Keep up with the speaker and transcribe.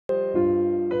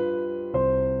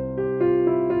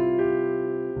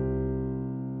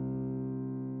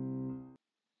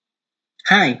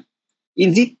Hi,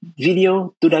 in this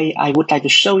video today I would like to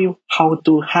show you how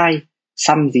to hide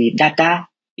some of the data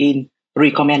in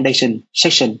recommendation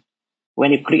section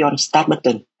when you click on start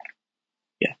button.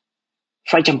 Yeah.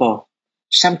 For example,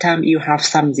 sometimes you have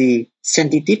some of the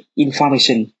sensitive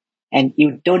information and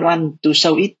you don't want to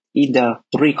show it in the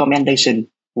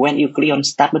recommendation when you click on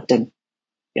start button.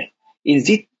 Yeah. In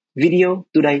this video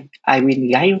today I will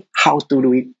guide you how to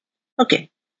do it. Okay,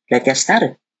 let's get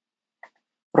started.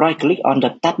 Right click on the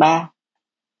tab bar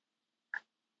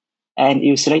and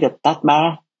you select the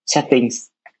taskbar settings.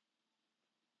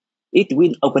 It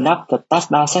will open up the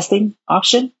taskbar setting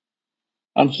option,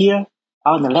 and here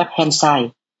on the left hand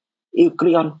side, you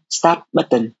click on start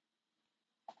button.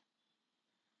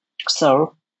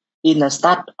 So in the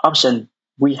start option,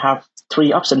 we have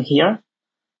three options here.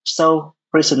 Show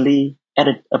recently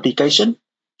added application,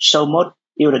 show most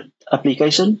used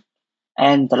application,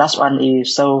 and the last one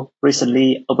is show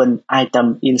recently open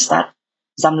item in start,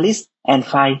 jump list, and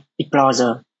file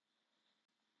explorer.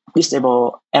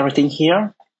 Disable everything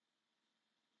here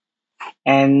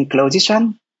and close this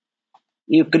one.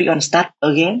 You click on start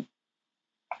again.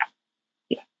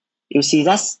 Yeah. You see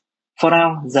that for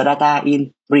now the data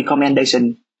in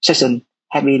recommendation section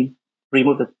have been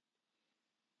removed.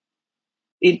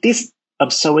 In this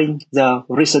of showing the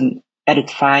recent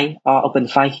edit file or open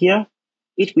file here,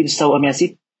 it will show a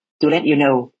message to let you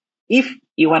know if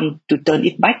you want to turn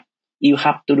it back, you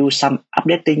have to do some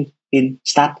updating in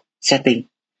start setting.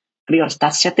 Click on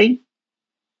start setting,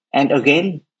 and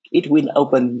again it will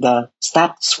open the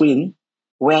start screen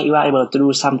where you are able to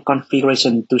do some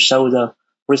configuration to show the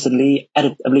recently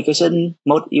added application,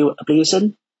 mode new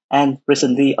application, and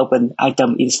recently open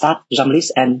item in start, jump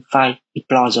list, and file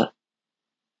explorer.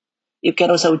 You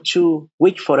can also choose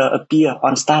which folder appear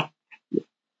on start.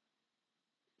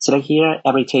 Select here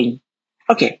everything.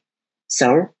 Okay,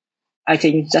 so I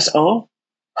think that's all.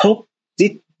 Hope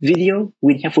this video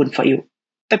will helpful for you.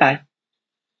 Bye bye.